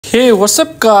Hey, what's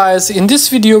up guys? In this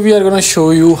video we are going to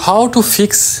show you how to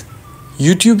fix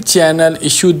YouTube channel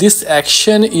issue. This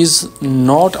action is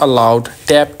not allowed.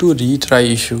 Tap to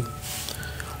retry issue.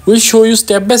 We'll show you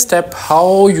step by step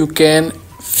how you can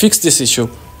fix this issue.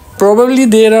 Probably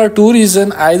there are two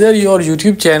reasons. Either your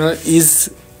YouTube channel is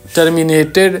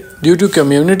terminated due to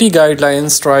community guidelines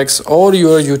strikes, or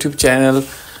your YouTube channel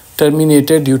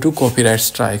terminated due to copyright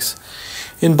strikes.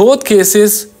 In both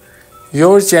cases,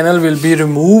 your channel will be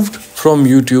removed from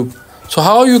YouTube. So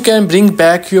how you can bring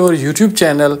back your YouTube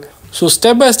channel? So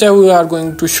step by step we are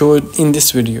going to show it in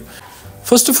this video.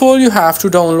 First of all, you have to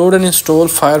download and install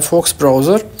Firefox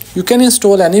browser. You can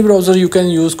install any browser. You can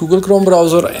use Google Chrome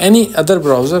browser or any other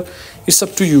browser. It's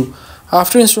up to you.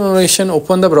 After installation,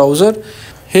 open the browser.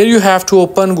 Here you have to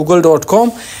open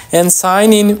google.com and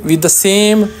sign in with the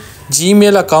same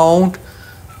Gmail account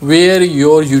where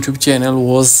your YouTube channel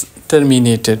was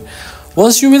terminated.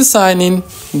 Once you will sign in,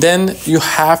 then you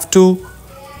have to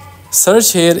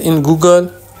search here in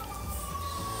Google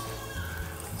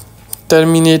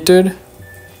terminated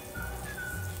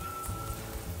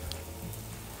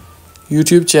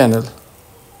YouTube channel.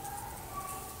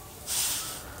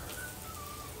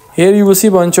 Here you will see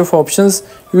a bunch of options.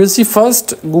 You will see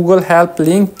first Google help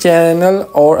link channel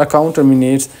or account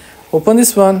terminates. Open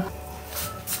this one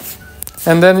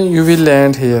and then you will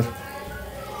land here.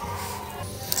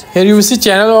 Here you will see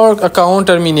channel or account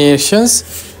terminations.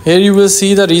 Here you will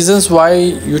see the reasons why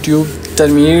YouTube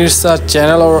terminates the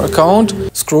channel or account.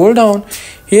 Scroll down.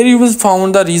 Here you will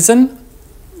find the reason.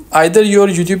 Either your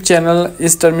YouTube channel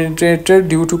is terminated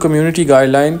due to community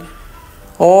guideline,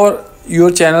 or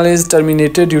your channel is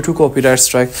terminated due to copyright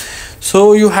strike.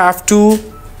 So you have to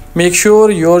make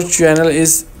sure your channel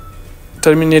is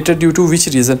terminated due to which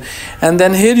reason. And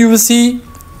then here you will see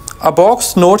a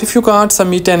box, note if you can't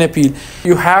submit an appeal.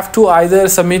 You have to either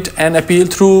submit an appeal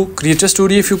through Creator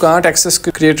Studio. If you can't access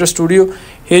Creator Studio,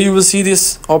 here you will see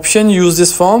this option, use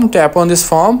this form. Tap on this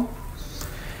form.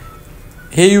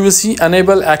 Here you will see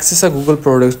enable access a Google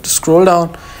product. Scroll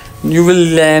down, you will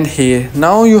land here.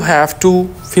 Now you have to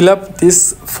fill up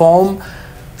this form.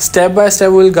 Step by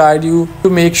step will guide you to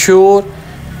make sure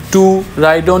to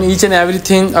write down each and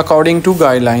everything according to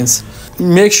guidelines.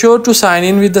 Make sure to sign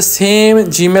in with the same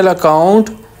Gmail account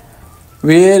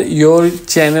where your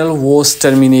channel was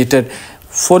terminated.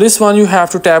 For this one, you have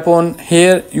to tap on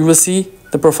here. You will see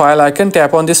the profile icon.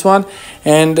 Tap on this one,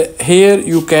 and here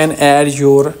you can add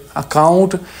your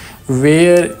account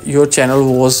where your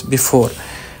channel was before.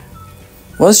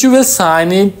 Once you will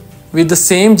sign in with the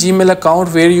same Gmail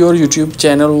account where your YouTube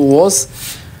channel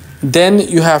was, then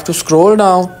you have to scroll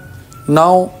down.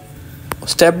 Now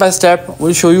step by step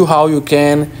we'll show you how you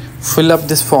can fill up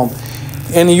this form.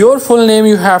 In your full name,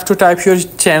 you have to type your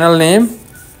channel name.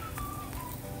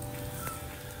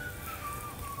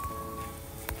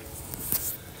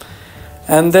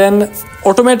 And then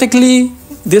automatically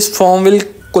this form will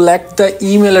collect the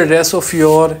email address of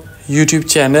your YouTube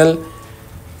channel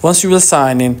once you will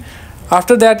sign in.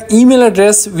 After that email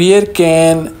address, where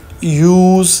can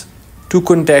use to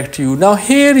contact you. Now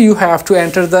here you have to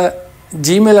enter the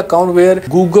Gmail account where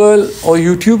Google or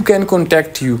YouTube can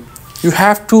contact you. You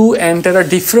have to enter a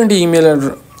different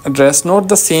email address, not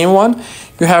the same one.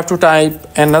 You have to type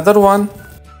another one.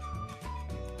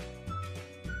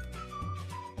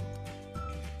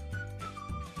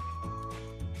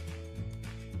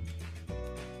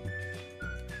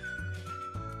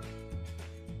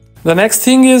 The next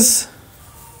thing is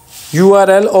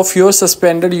URL of your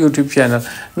suspended YouTube channel.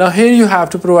 Now here you have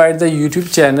to provide the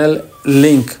YouTube channel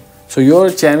link. So your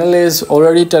channel is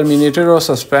already terminated or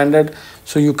suspended,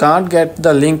 so you can't get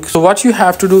the link. So what you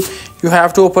have to do, you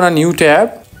have to open a new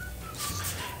tab,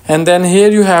 and then here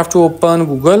you have to open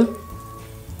Google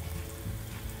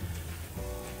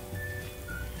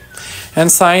and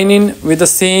sign in with the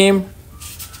same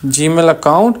Gmail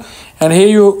account. And here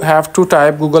you have to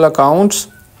type Google accounts.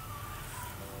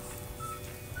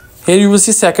 Here you will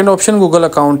see second option, Google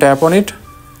account. Tap on it.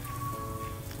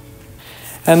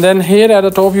 And then here at the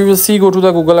top you will see go to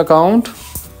the Google account.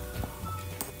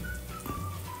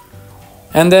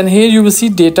 And then here you will see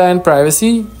data and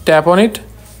privacy. Tap on it.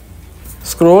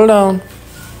 Scroll down.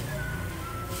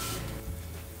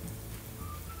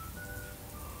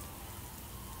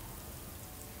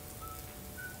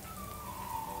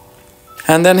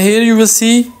 And then here you will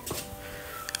see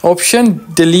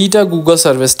option delete a Google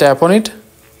service. Tap on it.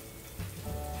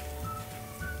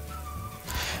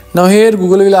 Now here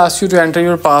Google will ask you to enter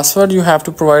your password. You have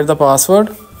to provide the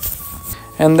password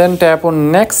and then tap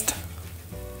on next.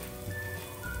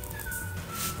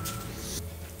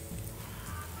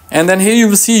 And then here you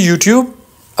will see YouTube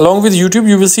Along with YouTube,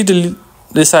 you will see the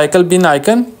recycle bin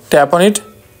icon. Tap on it.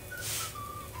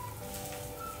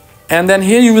 And then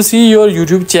here you will see your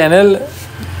YouTube channel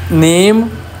name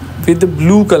with the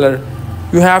blue color.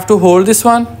 You have to hold this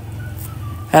one.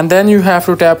 And then you have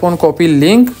to tap on copy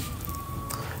link.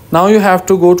 Now you have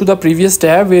to go to the previous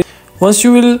tab. Once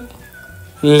you will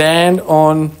land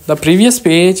on the previous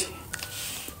page,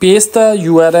 paste the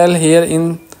URL here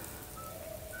in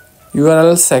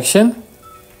URL section.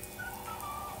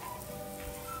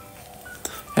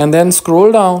 And then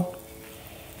scroll down.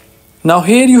 Now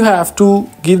here you have to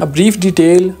give a brief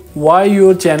detail why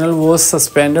your channel was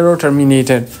suspended or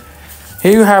terminated.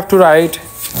 Here you have to write,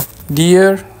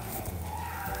 dear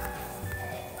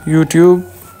YouTube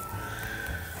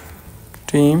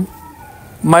team,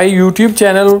 my YouTube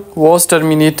channel was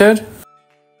terminated.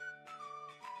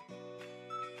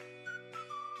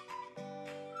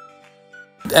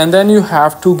 And then you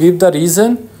have to give the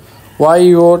reason why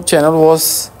your channel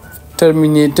was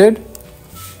terminated.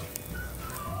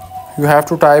 You have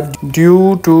to type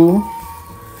due to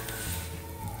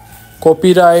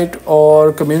copyright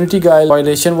or community guideline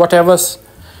violation, whatever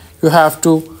you have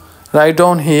to write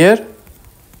down here.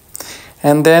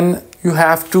 And then you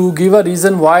have to give a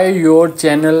reason why your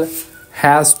channel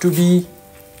has to be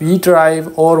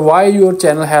retrieved or why your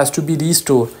channel has to be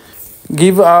restored.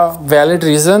 Give a valid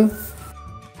reason.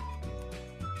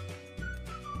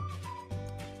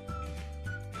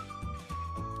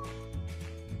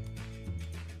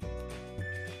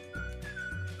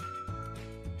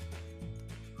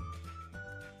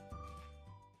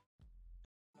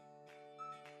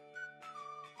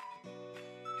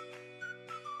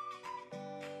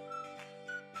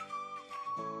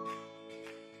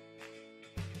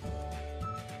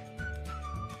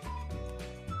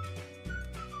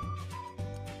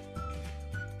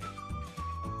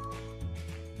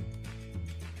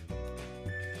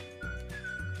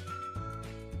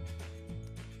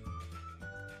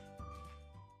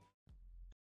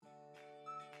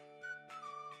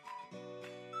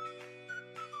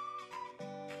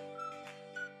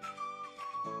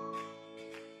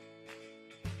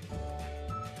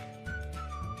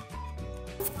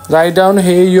 Write down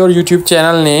here your YouTube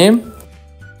channel name.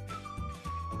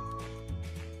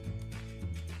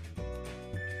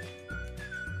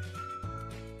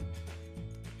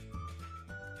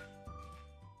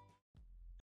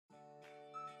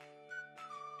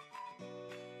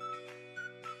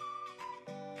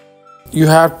 You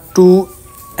have to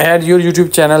add your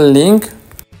YouTube channel link.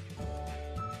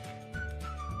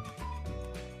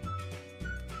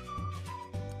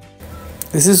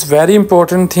 This is very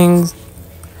important thing.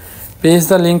 Paste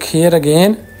the link here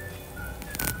again.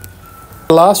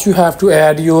 Last, you have to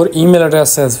add your email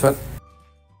address as well.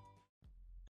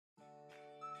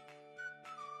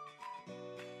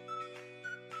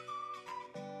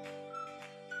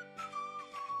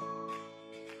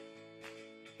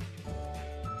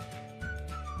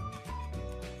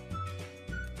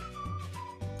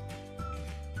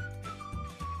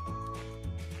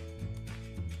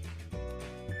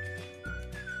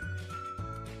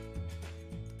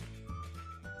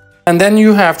 And then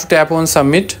you have to tap on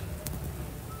submit.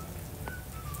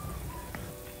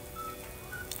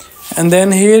 And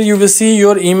then here you will see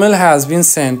your email has been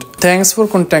sent. Thanks for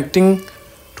contacting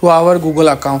to our Google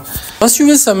account. Once you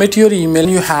will submit your email,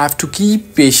 you have to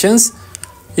keep patience.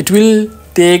 It will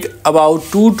take about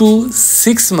 2 to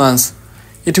 6 months.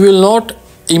 It will not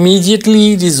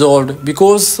immediately resolved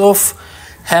because of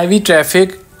heavy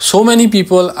traffic. So many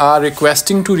people are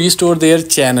requesting to restore their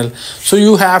channel. So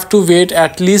you have to wait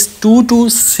at least 2 to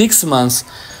 6 months.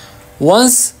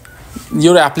 Once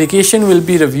your application will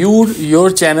be reviewed,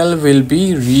 your channel will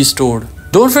be restored.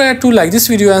 Don't forget to like this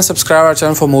video and subscribe our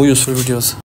channel for more useful videos.